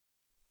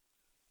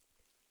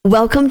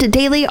Welcome to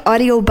Daily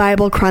Audio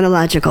Bible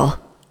Chronological.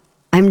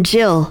 I'm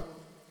Jill.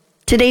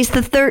 Today's the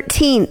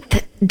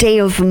 13th day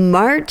of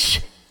March,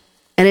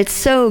 and it's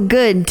so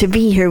good to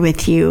be here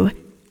with you.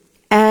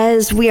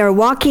 As we are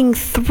walking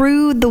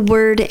through the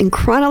Word in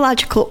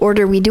chronological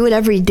order, we do it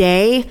every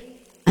day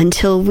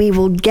until we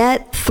will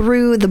get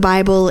through the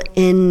Bible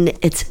in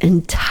its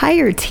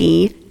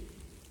entirety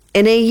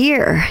in a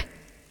year.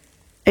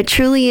 It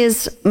truly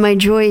is my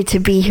joy to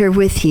be here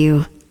with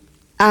you.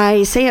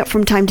 I say it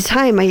from time to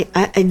time.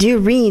 I do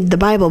read the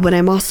Bible, but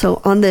I'm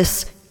also on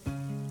this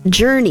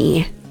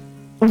journey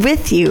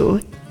with you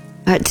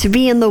to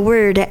be in the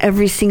Word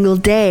every single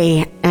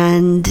day.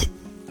 And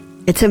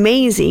it's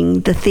amazing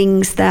the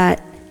things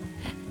that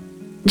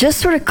just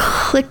sort of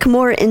click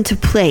more into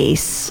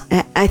place.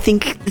 I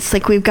think it's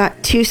like we've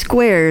got two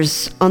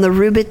squares on the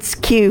Rubik's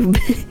Cube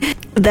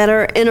that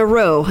are in a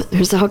row.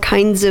 There's all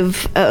kinds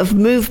of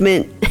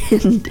movement.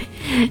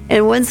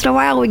 And once in a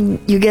while,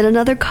 you get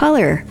another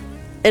color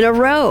in a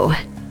row,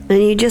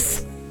 and you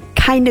just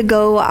kind of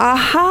go,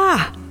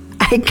 aha,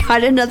 I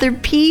got another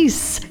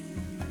piece,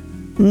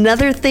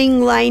 another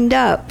thing lined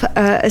up,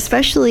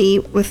 especially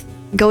with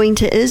going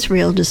to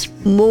Israel. Just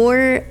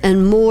more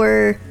and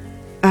more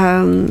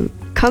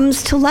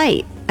comes to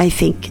light, I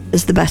think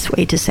is the best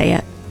way to say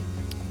it.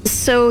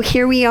 So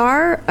here we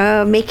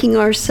are, making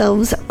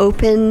ourselves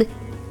open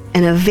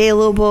and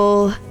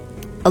available,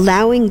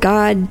 allowing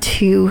God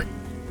to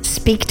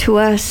speak to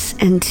us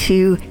and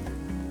to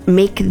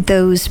make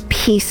those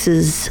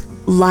pieces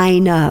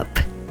line up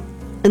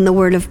in the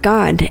Word of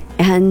God.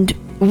 And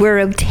we're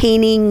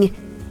obtaining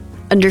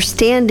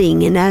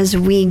understanding. And as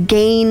we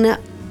gain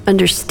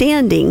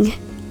understanding,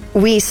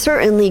 we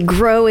certainly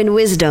grow in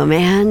wisdom.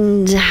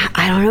 And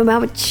I don't know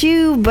about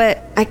you,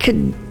 but I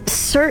could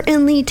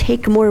certainly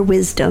take more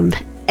wisdom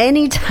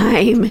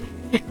anytime,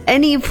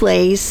 any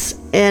place,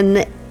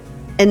 in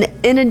an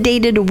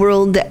inundated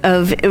world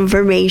of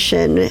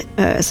information.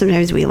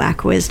 Sometimes we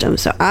lack wisdom.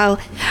 So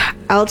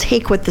I'll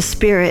take what the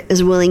Spirit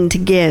is willing to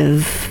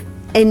give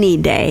any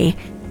day.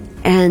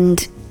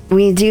 And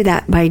we do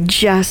that by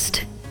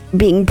just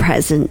being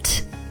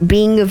present,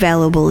 being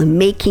available, and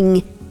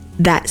making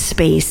that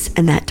space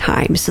and that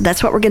time. So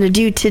that's what we're going to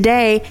do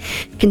today,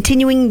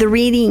 continuing the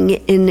reading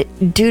in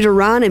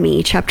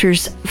Deuteronomy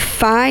chapters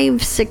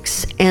 5,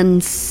 6,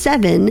 and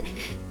 7.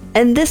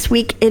 And this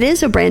week, it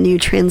is a brand new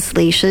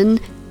translation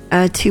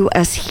to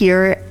us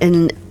here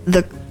in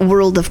the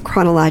world of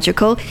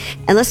chronological.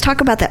 And let's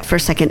talk about that for a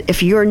second.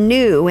 If you're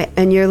new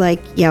and you're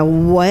like, yeah,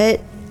 what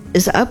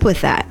is up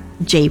with that,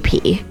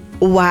 JP?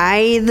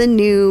 Why the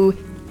new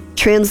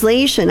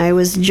translation? I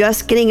was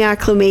just getting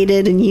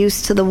acclimated and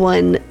used to the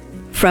one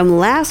from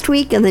last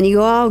week, and then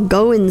you all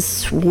go and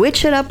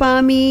switch it up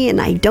on me, and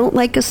I don't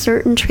like a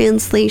certain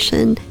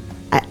translation.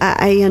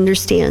 I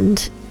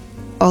understand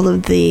all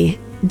of the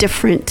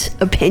different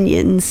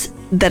opinions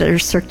that are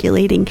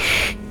circulating.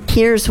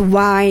 Here's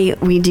why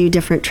we do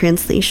different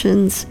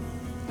translations.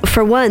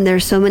 For one,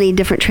 there's so many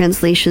different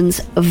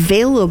translations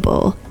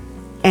available,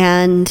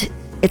 and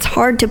it's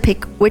hard to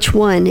pick which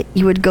one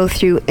you would go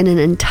through in an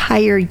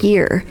entire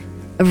year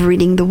of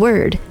reading the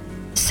Word.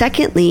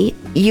 Secondly,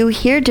 you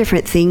hear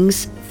different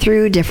things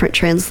through different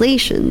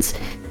translations.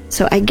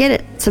 So I get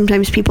it.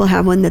 Sometimes people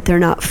have one that they're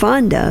not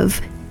fond of.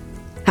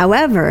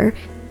 However,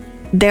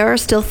 there are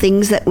still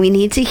things that we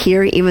need to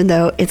hear, even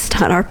though it's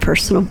not our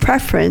personal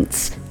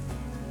preference.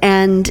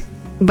 And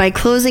by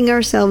closing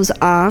ourselves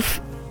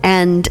off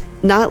and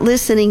not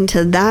listening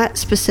to that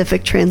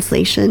specific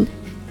translation,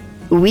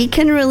 we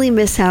can really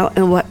miss out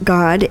on what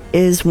God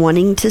is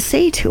wanting to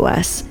say to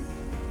us.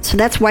 So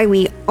that's why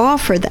we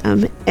offer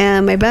them.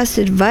 And my best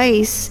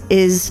advice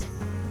is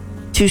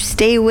to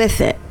stay with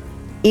it,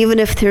 even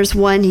if there's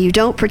one you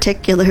don't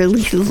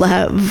particularly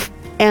love,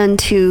 and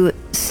to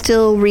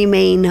still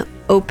remain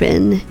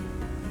open,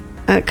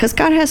 because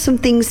God has some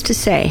things to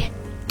say.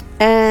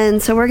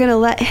 And so we're going to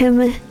let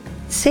him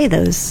say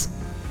those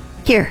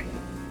here.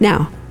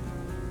 Now,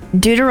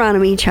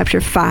 Deuteronomy chapter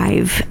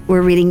 5.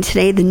 We're reading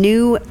today the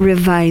New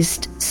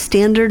Revised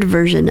Standard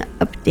Version,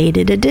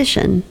 Updated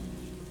Edition.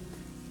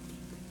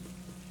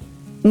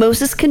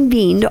 Moses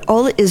convened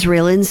all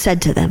Israel and said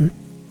to them,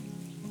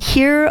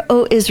 "Hear,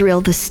 O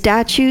Israel, the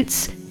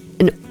statutes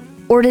and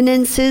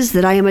ordinances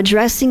that I am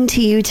addressing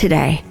to you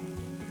today.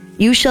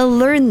 You shall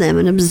learn them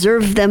and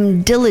observe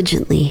them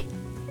diligently.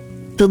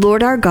 The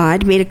Lord our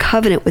God made a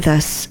covenant with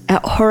us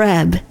at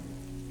Horeb.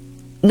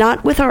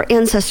 Not with our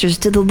ancestors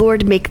did the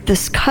Lord make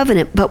this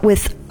covenant, but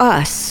with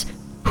us,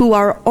 who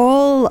are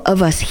all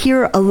of us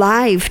here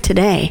alive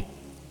today.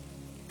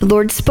 The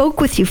Lord spoke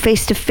with you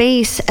face to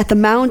face at the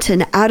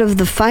mountain out of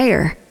the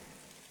fire.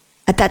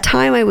 At that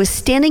time I was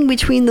standing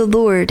between the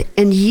Lord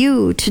and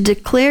you to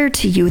declare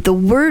to you the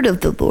word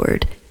of the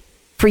Lord.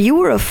 For you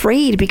were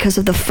afraid because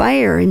of the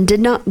fire and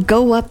did not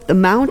go up the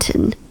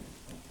mountain."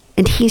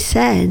 And he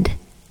said,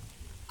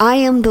 "I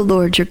am the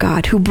Lord your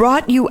God, who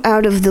brought you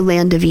out of the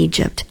land of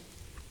Egypt,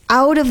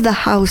 out of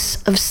the house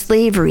of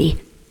slavery.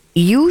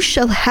 You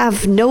shall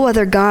have no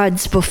other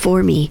gods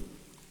before me.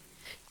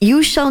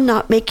 You shall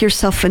not make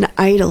yourself an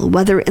idol,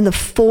 whether in the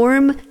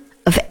form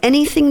of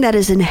anything that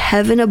is in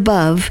heaven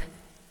above,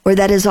 or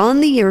that is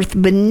on the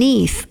earth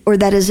beneath, or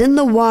that is in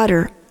the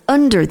water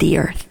under the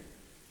earth.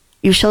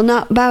 You shall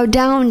not bow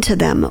down to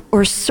them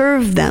or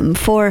serve them,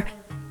 for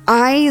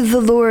I, the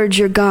Lord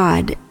your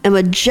God, am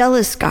a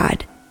jealous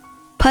God,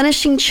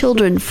 punishing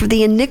children for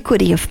the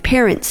iniquity of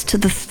parents to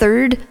the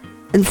third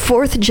and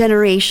fourth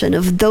generation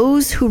of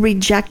those who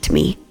reject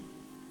me,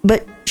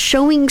 but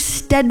showing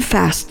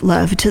steadfast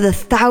love to the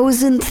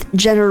 1,000th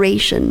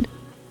generation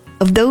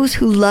of those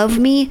who love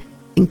me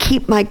and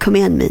keep my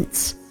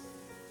commandments.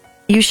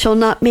 You shall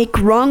not make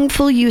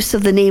wrongful use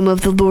of the name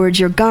of the Lord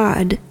your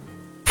God,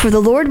 for the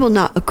Lord will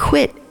not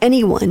acquit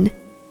anyone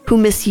who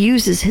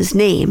misuses his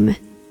name.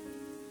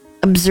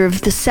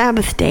 Observe the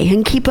Sabbath day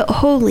and keep it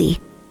holy,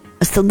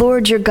 as the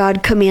Lord your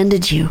God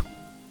commanded you.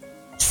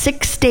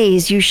 6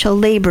 days you shall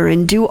labor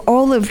and do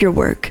all of your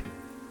work,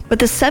 but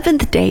the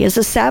 7th day is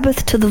a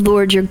Sabbath to the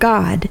Lord your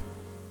God.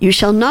 You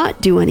shall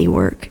not do any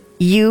work,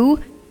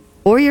 you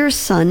or your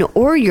son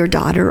or your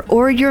daughter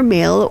or your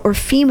male or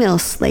female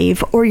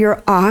slave or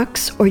your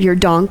ox or your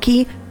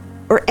donkey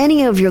or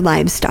any of your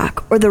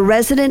livestock or the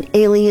resident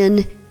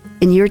alien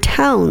in your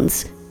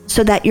towns,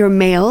 so that your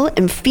male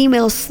and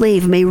female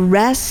slave may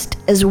rest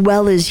as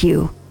well as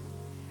you.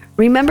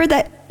 Remember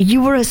that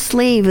you were a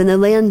slave in the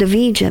land of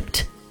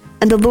Egypt,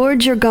 and the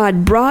Lord your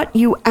God brought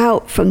you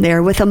out from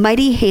there with a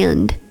mighty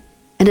hand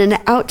and an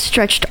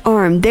outstretched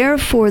arm.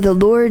 Therefore the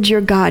Lord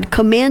your God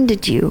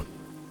commanded you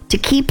to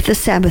keep the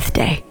Sabbath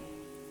day.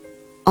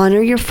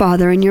 Honor your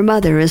father and your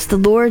mother as the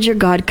Lord your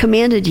God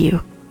commanded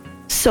you,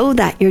 so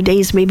that your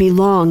days may be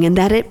long and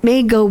that it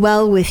may go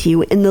well with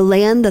you in the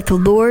land that the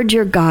Lord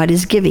your God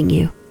is giving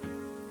you.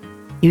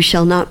 You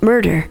shall not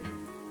murder,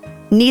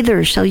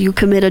 neither shall you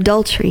commit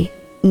adultery,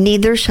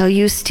 neither shall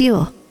you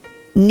steal,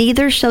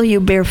 neither shall you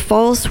bear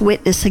false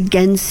witness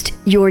against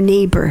your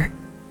neighbor,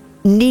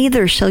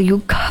 neither shall you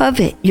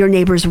covet your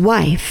neighbor's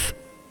wife,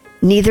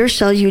 neither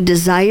shall you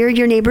desire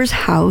your neighbor's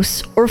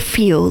house or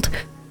field,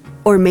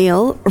 or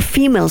male or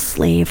female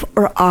slave,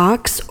 or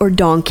ox or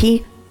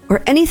donkey,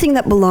 or anything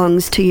that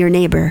belongs to your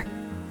neighbor.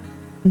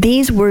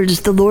 These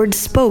words the Lord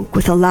spoke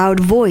with a loud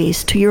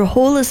voice to your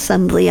whole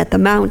assembly at the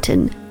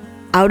mountain,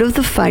 out of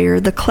the fire,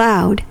 the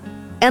cloud,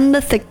 and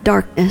the thick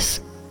darkness,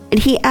 and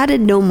he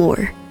added no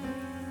more.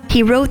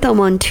 He wrote them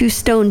on 2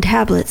 stone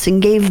tablets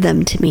and gave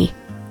them to me.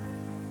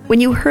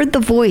 When you heard the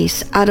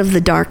voice out of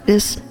the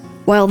darkness,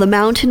 while the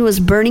mountain was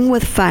burning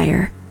with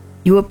fire,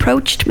 you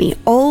approached me,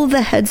 all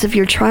the heads of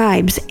your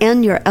tribes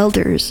and your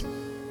elders,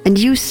 and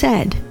you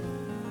said,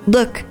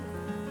 Look,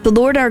 the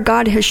Lord our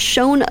God has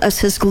shown us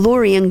his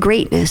glory and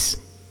greatness,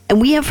 and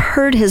we have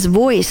heard his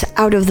voice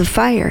out of the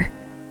fire.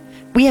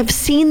 We have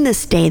seen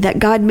this day that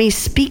God may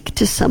speak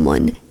to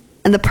someone,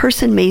 and the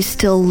person may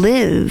still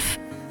live.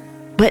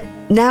 But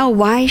now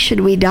why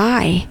should we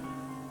die?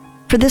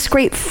 For this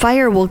great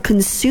fire will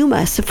consume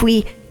us. If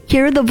we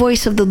hear the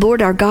voice of the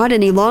Lord our God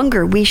any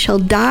longer, we shall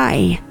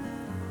die.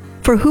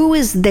 For who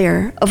is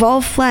there of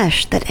all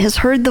flesh that has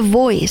heard the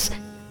voice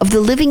of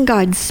the living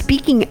God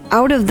speaking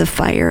out of the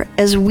fire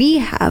as we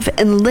have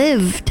and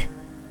lived?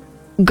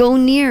 Go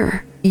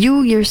near,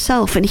 you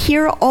yourself, and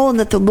hear all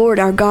that the Lord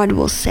our God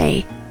will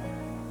say.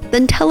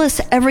 Then tell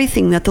us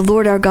everything that the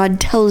Lord our God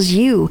tells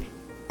you,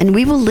 and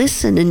we will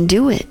listen and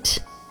do it.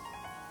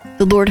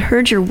 The Lord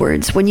heard your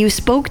words when you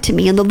spoke to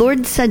me, and the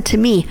Lord said to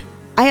me,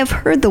 I have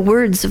heard the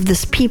words of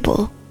this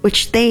people,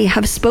 which they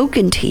have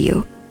spoken to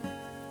you.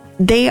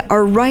 They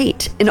are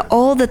right in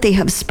all that they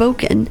have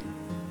spoken.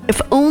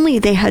 If only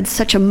they had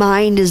such a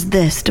mind as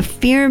this, to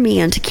fear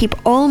me and to keep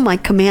all my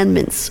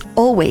commandments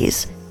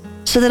always,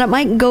 so that it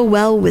might go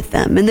well with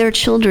them and their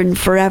children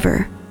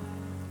forever.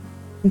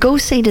 Go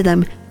say to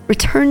them,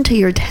 Return to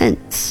your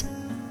tents.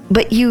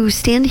 But you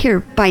stand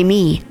here by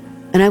me,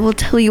 and I will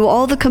tell you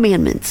all the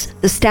commandments,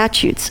 the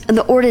statutes, and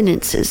the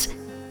ordinances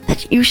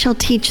that you shall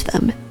teach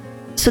them,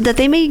 so that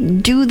they may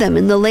do them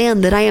in the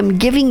land that I am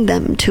giving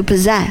them to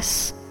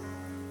possess.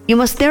 You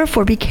must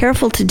therefore be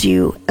careful to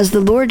do as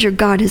the Lord your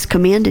God has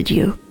commanded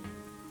you.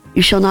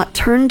 You shall not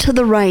turn to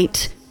the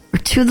right or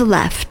to the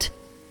left.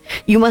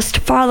 You must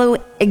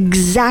follow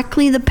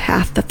exactly the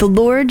path that the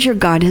Lord your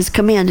God has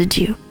commanded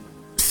you,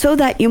 so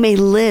that you may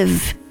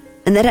live,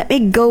 and that it may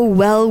go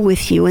well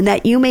with you, and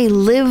that you may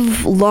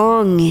live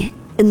long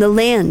in the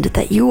land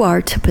that you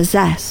are to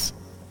possess.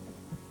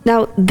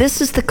 Now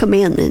this is the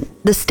commandment,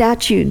 the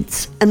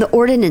statutes, and the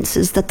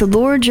ordinances that the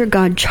Lord your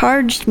God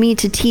charged me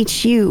to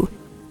teach you,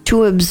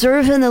 to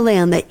observe in the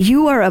land that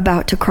you are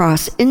about to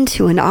cross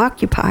into and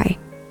occupy,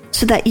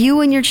 so that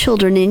you and your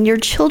children and your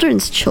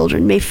children's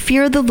children may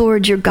fear the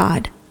Lord your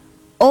God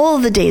all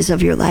the days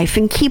of your life,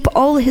 and keep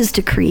all his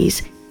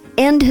decrees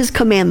and his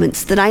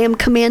commandments that I am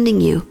commanding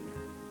you,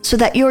 so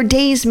that your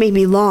days may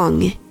be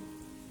long.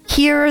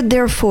 Hear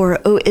therefore,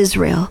 O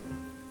Israel,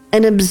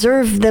 and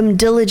observe them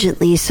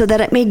diligently, so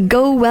that it may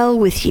go well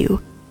with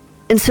you,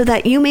 and so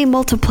that you may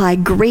multiply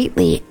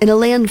greatly in a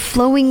land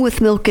flowing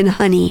with milk and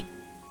honey,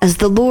 as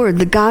the Lord,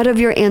 the God of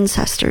your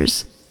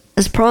ancestors,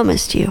 has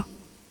promised you.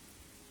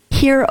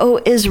 Hear, O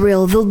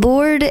Israel, the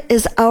Lord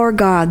is our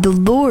God, the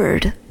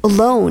Lord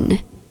alone.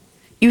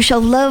 You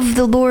shall love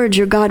the Lord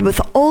your God with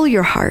all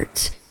your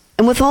heart,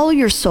 and with all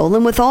your soul,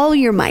 and with all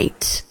your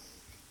might.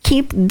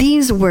 Keep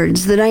these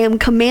words that I am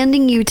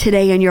commanding you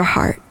today in your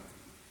heart.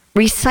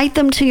 Recite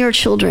them to your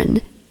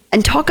children,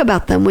 and talk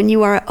about them when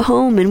you are at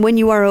home and when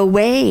you are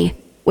away,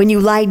 when you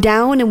lie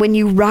down and when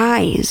you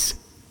rise.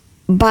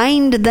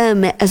 Bind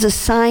them as a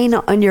sign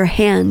on your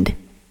hand.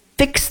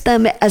 Fix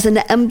them as an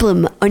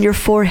emblem on your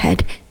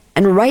forehead,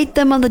 and write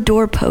them on the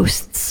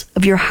doorposts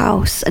of your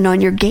house and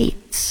on your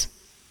gates.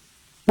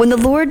 When the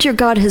Lord your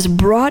God has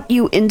brought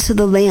you into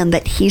the land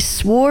that he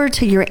swore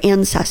to your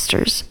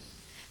ancestors,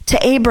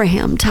 to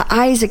Abraham, to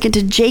Isaac, and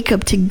to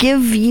Jacob, to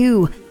give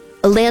you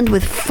a land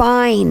with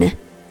fine,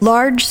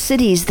 large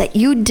cities that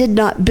you did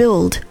not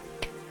build,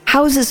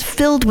 houses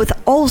filled with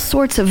all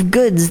sorts of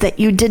goods that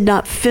you did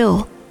not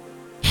fill,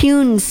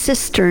 hewn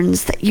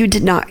cisterns that you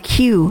did not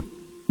hew,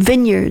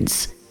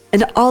 vineyards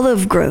and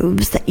olive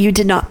groves that you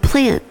did not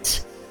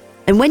plant.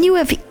 And when you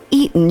have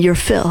eaten your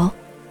fill,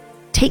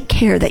 take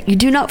care that you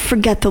do not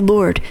forget the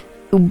Lord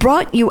who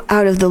brought you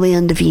out of the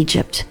land of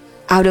Egypt,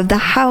 out of the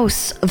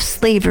house of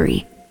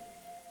slavery.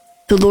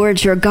 The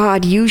Lord your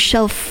God you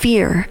shall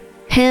fear,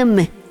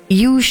 him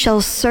you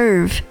shall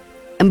serve,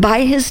 and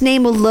by his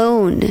name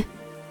alone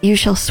you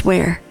shall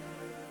swear.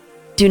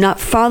 Do not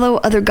follow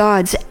other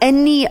gods,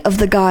 any of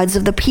the gods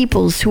of the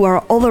peoples who are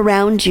all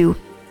around you,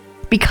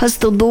 because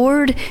the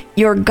Lord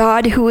your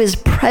God who is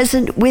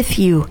present with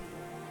you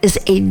is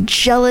a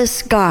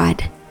jealous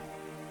God.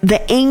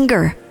 The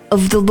anger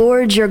of the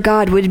Lord your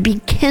God would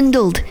be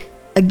kindled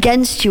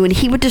against you, and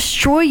he would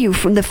destroy you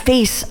from the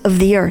face of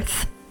the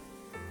earth.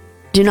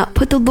 Do not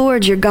put the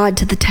Lord your God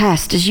to the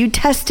test as you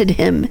tested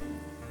him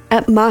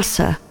at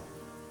Massah.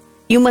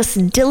 You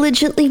must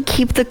diligently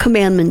keep the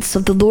commandments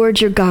of the Lord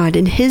your God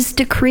and his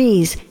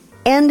decrees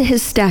and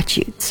his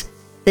statutes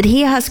that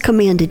he has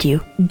commanded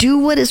you. Do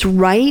what is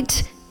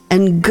right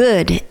and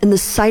good in the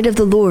sight of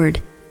the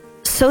Lord,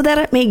 so that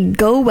it may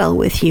go well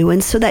with you,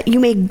 and so that you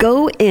may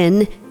go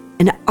in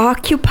and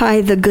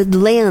occupy the good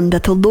land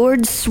that the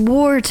Lord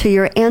swore to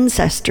your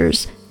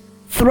ancestors,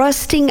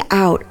 thrusting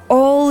out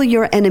all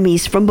your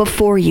enemies from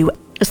before you,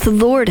 as the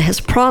Lord has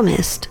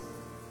promised.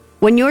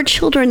 When your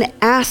children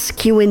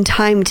ask you in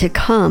time to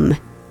come,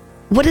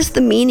 what is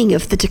the meaning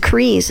of the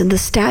decrees and the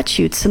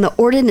statutes and the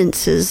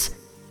ordinances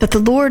that the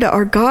Lord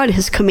our God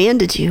has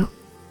commanded you?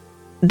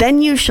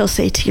 Then you shall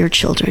say to your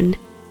children,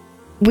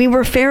 we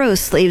were Pharaoh's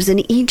slaves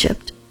in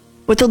Egypt,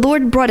 but the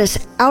Lord brought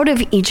us out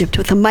of Egypt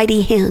with a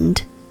mighty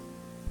hand.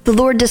 The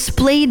Lord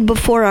displayed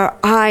before our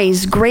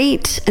eyes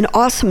great and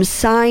awesome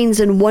signs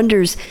and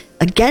wonders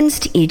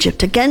against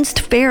Egypt,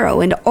 against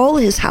Pharaoh and all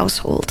his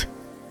household.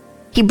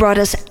 He brought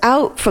us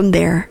out from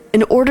there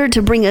in order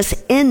to bring us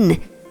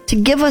in, to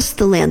give us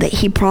the land that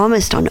he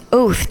promised on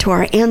oath to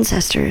our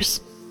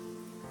ancestors.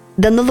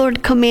 Then the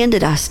Lord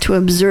commanded us to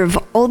observe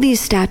all these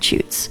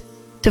statutes,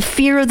 to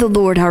fear the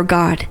Lord our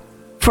God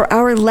for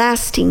our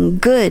lasting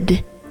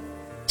good,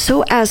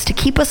 so as to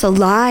keep us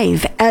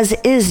alive, as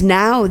is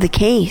now the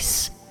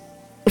case.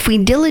 If we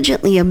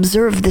diligently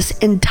observe this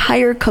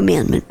entire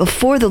commandment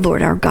before the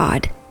Lord our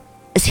God,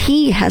 as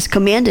he has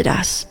commanded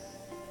us,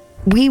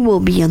 we will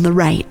be in the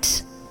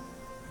right.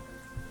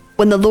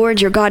 When the Lord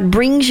your God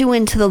brings you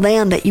into the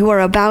land that you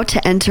are about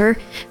to enter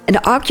and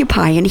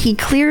occupy, and he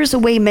clears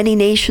away many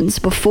nations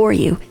before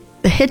you,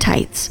 the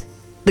Hittites,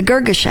 the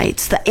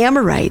Girgashites, the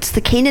Amorites,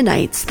 the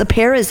Canaanites, the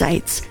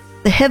Perizzites,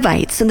 the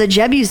Hivites, and the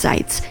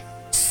Jebusites,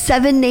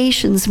 7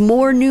 nations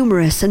more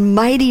numerous and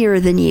mightier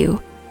than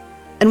you.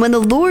 And when the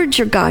Lord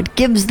your God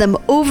gives them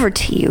over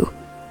to you,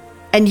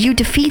 and you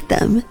defeat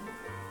them,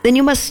 then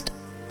you must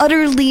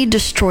utterly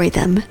destroy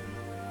them.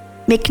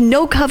 Make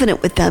no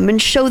covenant with them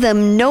and show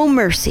them no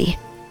mercy.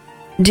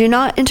 Do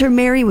not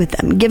intermarry with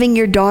them, giving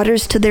your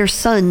daughters to their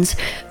sons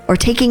or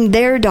taking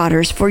their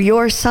daughters for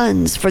your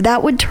sons, for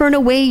that would turn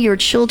away your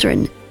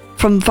children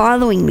from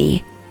following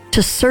me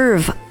to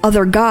serve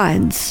other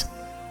gods.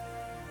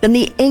 Then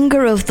the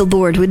anger of the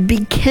Lord would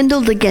be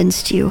kindled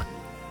against you,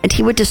 and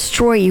he would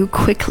destroy you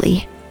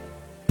quickly.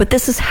 But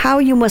this is how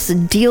you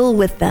must deal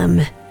with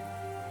them.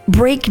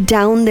 Break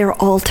down their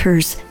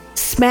altars,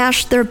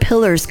 smash their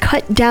pillars,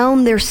 cut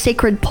down their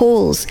sacred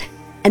poles,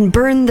 and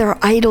burn their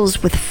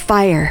idols with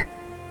fire.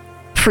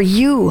 For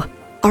you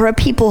are a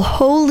people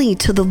holy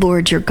to the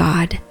Lord your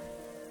God.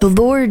 The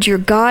Lord your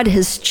God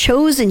has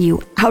chosen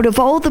you out of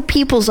all the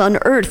peoples on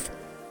earth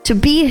to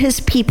be his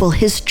people,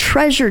 his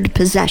treasured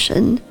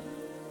possession.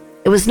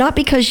 It was not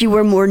because you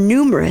were more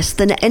numerous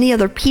than any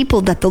other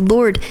people that the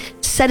Lord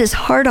set his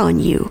heart on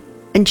you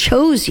and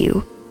chose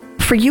you,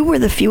 for you were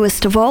the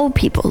fewest of all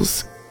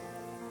peoples.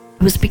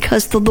 It was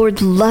because the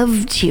Lord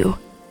loved you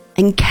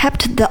and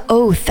kept the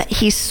oath that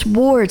he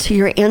swore to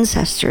your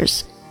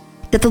ancestors,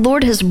 that the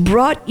Lord has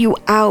brought you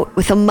out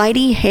with a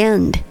mighty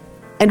hand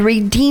and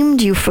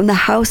redeemed you from the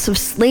house of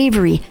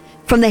slavery,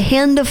 from the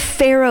hand of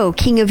Pharaoh,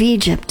 king of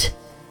Egypt.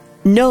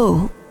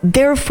 Know,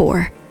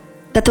 therefore,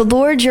 that the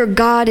Lord your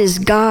God is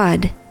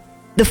God.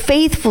 the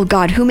faithful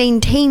God who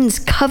maintains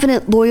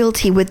covenant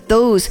loyalty with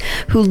those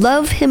who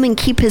love him and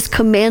keep his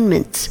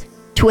commandments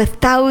to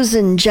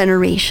 1,000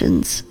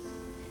 generations,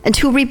 and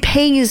who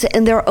repays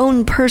in their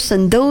own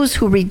person those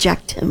who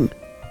reject him.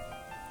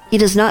 He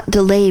does not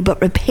delay,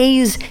 but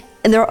repays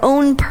in their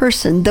own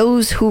person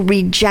those who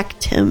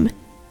reject him.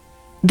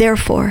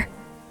 Therefore,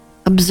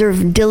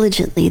 observe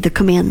diligently the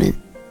commandment,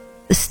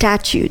 the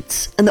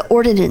statutes, and the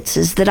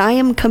ordinances that I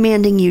am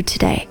commanding you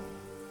today.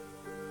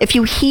 If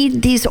you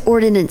heed these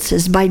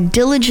ordinances by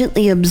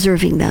diligently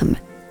observing them,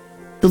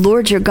 the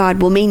Lord your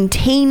God will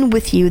maintain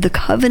with you the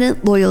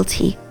covenant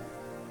loyalty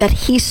that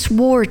he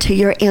swore to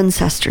your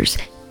ancestors.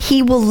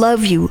 He will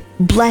love you,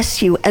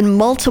 bless you, and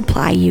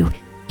multiply you.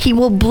 He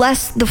will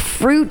bless the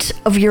fruit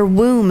of your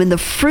womb and the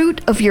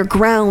fruit of your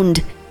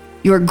ground,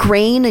 your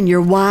grain and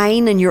your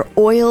wine and your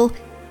oil,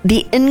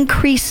 the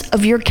increase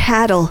of your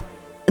cattle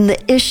and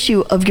the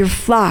issue of your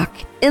flock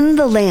in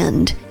the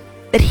land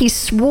that he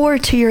swore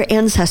to your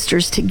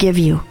ancestors to give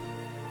you.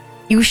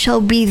 You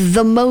shall be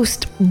the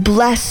most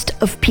blessed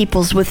of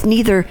peoples, with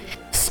neither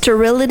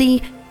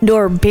sterility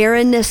nor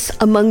barrenness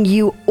among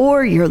you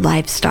or your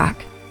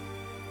livestock.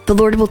 The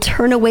Lord will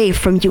turn away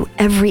from you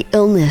every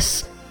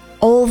illness,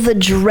 all the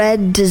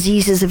dread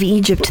diseases of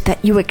Egypt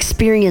that you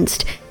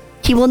experienced.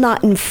 He will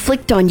not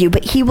inflict on you,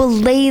 but he will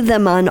lay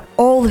them on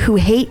all who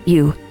hate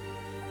you.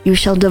 You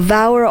shall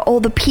devour all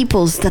the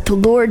peoples that the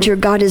Lord your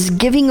God is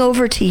giving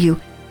over to you,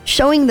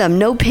 showing them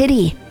no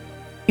pity.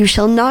 You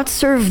shall not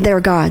serve their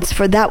gods,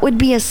 for that would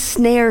be a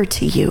snare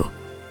to you.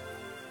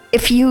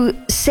 If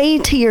you say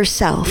to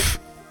yourself,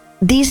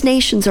 these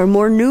nations are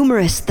more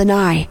numerous than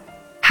I,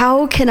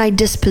 how can I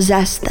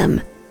dispossess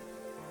them?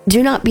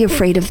 Do not be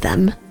afraid of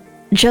them.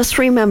 Just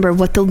remember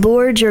what the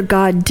Lord your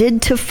God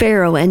did to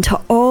Pharaoh and to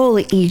all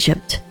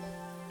Egypt,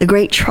 the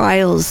great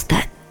trials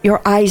that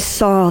your eyes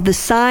saw, the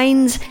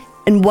signs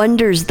and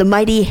wonders, the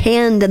mighty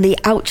hand and the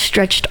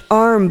outstretched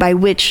arm by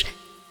which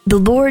the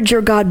Lord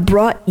your God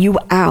brought you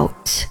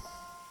out.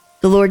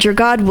 The Lord your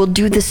God will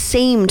do the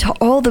same to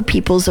all the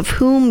peoples of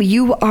whom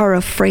you are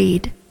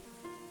afraid.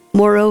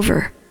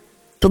 Moreover,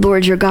 the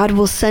Lord your God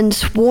will send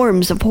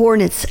swarms of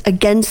hornets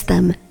against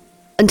them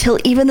until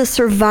even the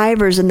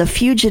survivors and the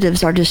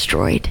fugitives are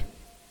destroyed.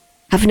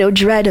 Have no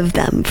dread of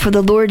them, for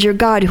the Lord your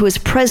God, who is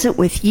present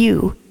with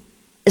you,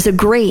 is a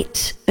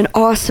great and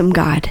awesome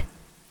God.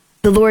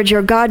 The Lord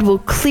your God will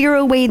clear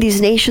away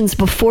these nations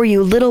before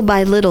you little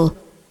by little.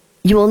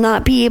 You will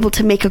not be able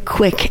to make a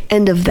quick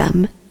end of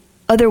them.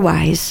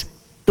 Otherwise,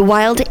 the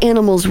wild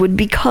animals would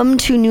become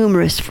too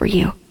numerous for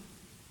you.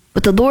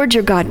 But the Lord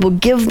your God will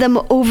give them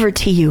over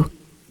to you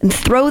and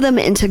throw them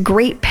into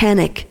great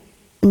panic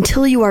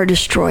until you are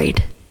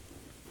destroyed.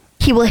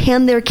 He will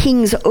hand their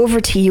kings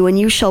over to you, and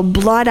you shall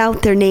blot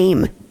out their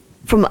name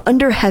from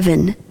under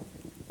heaven.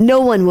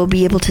 No one will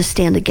be able to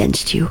stand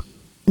against you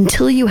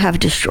until you have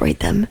destroyed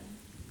them.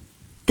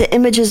 The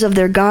images of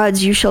their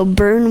gods you shall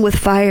burn with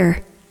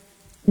fire.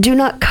 Do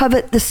not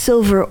covet the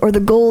silver or the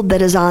gold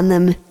that is on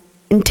them,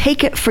 and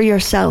take it for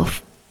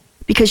yourself,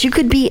 because you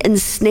could be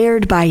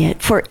ensnared by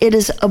it, for it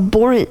is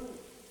abhorrent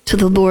to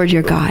the Lord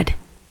your God.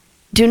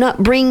 Do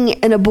not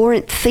bring an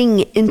abhorrent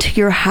thing into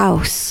your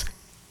house,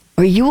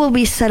 or you will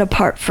be set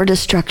apart for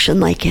destruction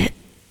like it.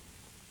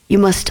 You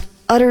must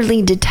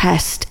utterly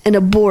detest and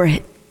abhor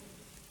it,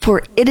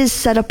 for it is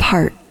set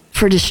apart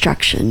for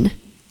destruction.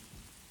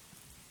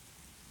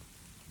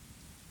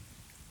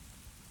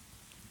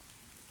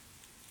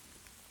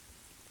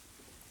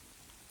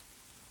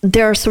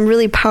 There are some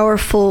really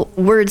powerful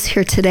words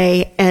here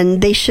today,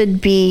 and they should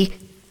be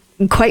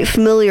quite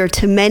familiar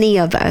to many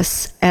of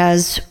us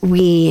as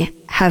we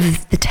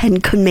have the Ten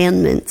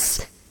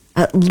Commandments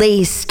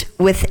laced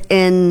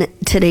within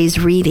today's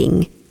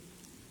reading.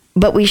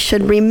 But we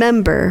should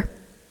remember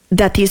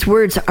that these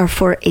words are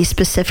for a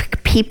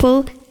specific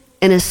people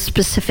in a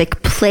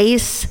specific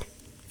place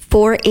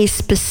for a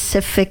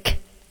specific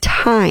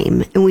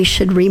time. And we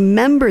should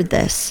remember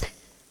this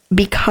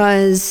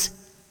because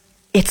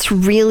it's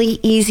really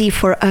easy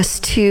for us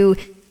to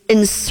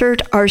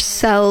insert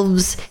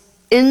ourselves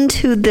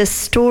into this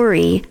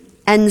story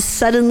and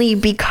suddenly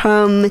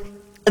become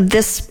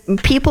this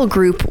people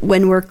group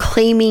when we're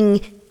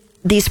claiming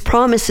these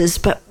promises.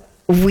 But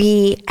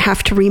we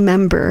have to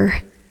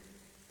remember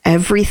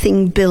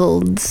everything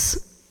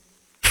builds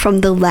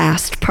from the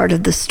last part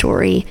of the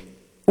story.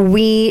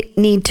 We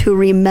need to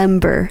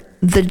remember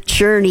the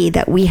journey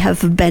that we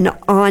have been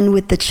on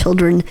with the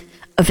children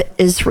of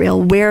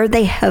Israel, where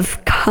they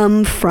have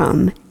come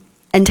from,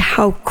 and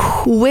how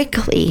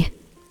quickly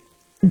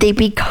they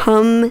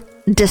become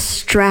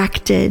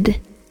distracted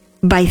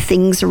by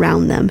things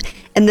around them.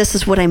 And this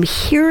is what I'm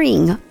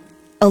hearing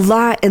a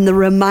lot in the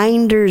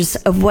reminders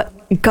of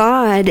what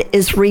God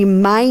is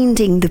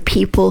reminding the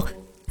people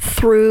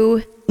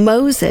through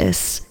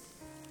Moses.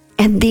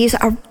 And these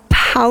are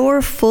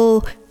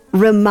powerful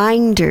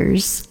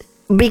reminders,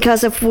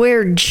 because if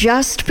we're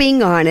just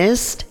being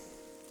honest,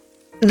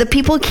 the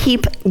people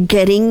keep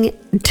getting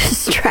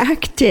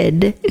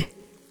distracted.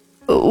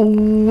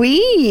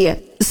 We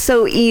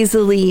so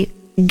easily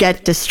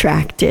get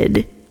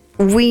distracted.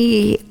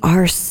 We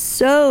are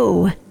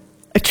so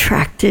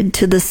attracted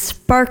to the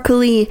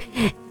sparkly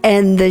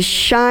and the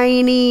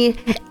shiny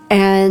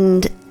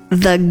and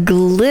the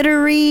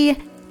glittery.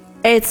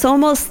 It's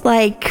almost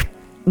like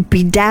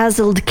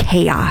bedazzled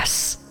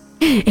chaos.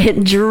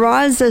 It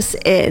draws us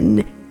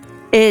in.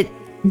 It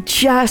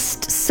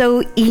just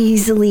so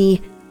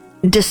easily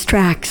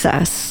distracts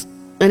us.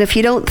 And if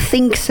you don't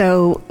think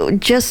so,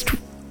 just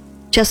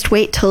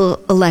wait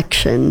till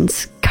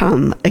elections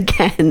come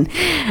again.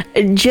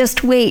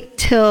 Just wait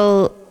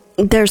till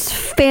there's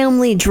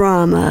family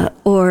drama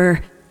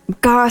or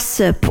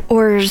gossip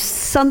or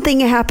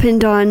something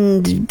happened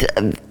on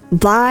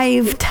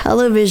live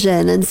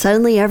television and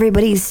suddenly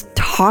everybody's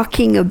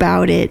talking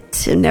about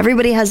it and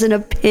everybody has an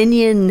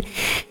opinion.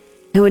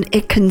 And when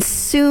it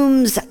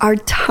consumes our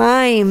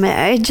time,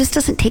 it just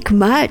doesn't take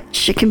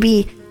much. It can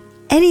be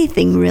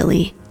anything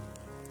really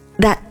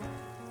that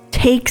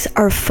takes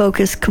our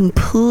focus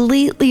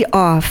completely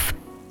off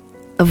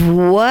of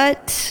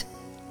what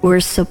we're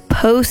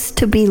supposed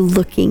to be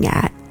looking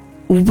at.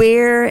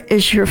 Where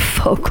is your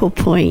focal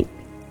point?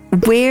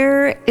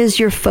 Where is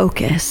your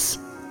focus?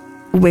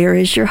 Where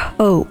is your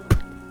hope?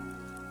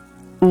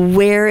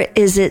 Where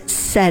is it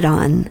set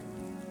on?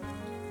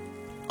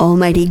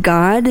 Almighty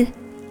God,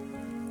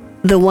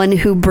 the one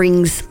who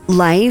brings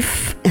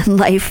life and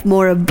life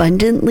more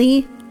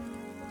abundantly.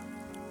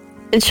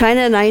 And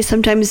China and I,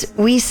 sometimes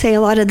we say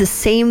a lot of the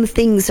same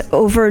things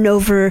over and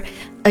over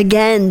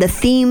again, the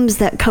themes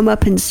that come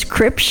up in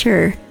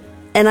scripture.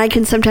 And I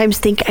can sometimes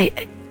think,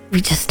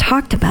 we just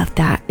talked about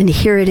that, and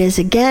here it is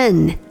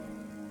again.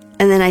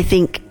 And then I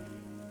think,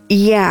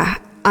 yeah,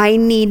 I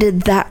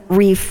needed that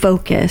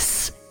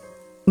refocus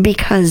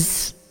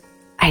because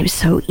I'm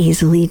so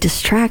easily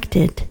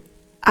distracted.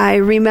 I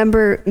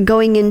remember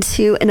going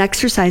into an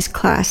exercise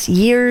class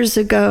years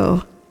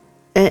ago,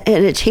 and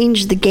it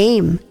changed the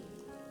game.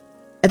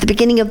 At the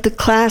beginning of the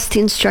class, the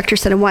instructor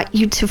said, I want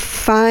you to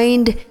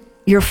find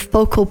your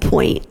focal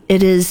point.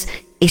 It is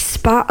a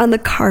spot on the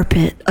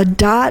carpet, a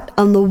dot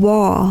on the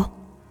wall,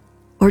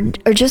 or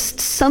just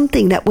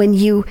something that when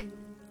you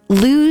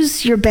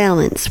lose your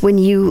balance, when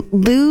you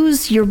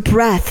lose your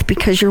breath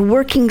because you're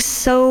working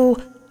so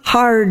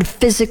hard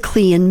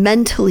physically and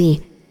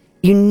mentally,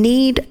 you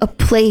need a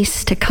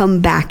place to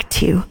come back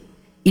to.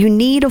 You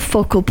need a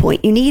focal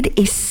point. You need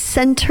a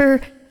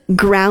center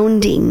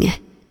grounding.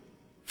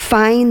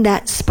 Find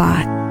that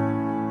spot.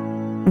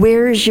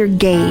 Where is your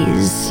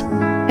gaze?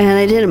 And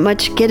I didn't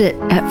much get it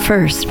at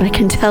first, but I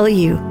can tell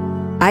you,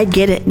 I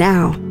get it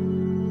now.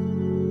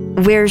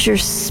 Where's your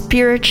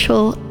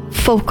spiritual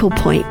focal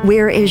point?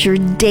 Where is your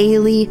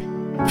daily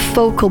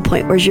focal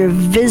point? Where's your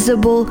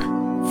visible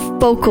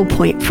focal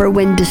point for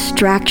when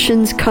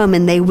distractions come,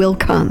 and they will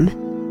come?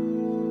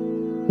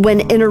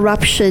 When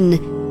interruption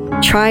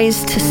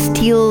tries to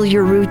steal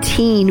your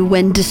routine,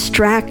 when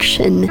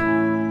distraction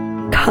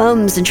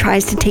comes and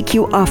tries to take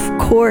you off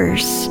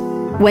course,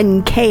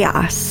 when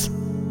chaos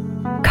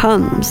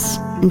comes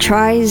and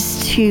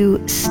tries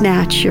to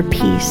snatch your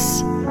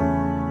peace.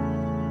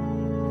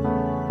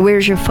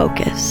 Where's your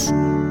focus?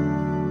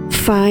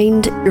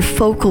 Find your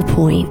focal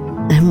point,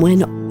 and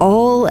when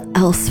all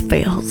else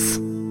fails,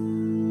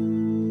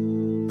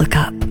 look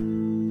up.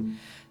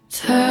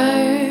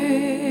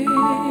 Turn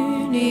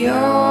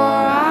your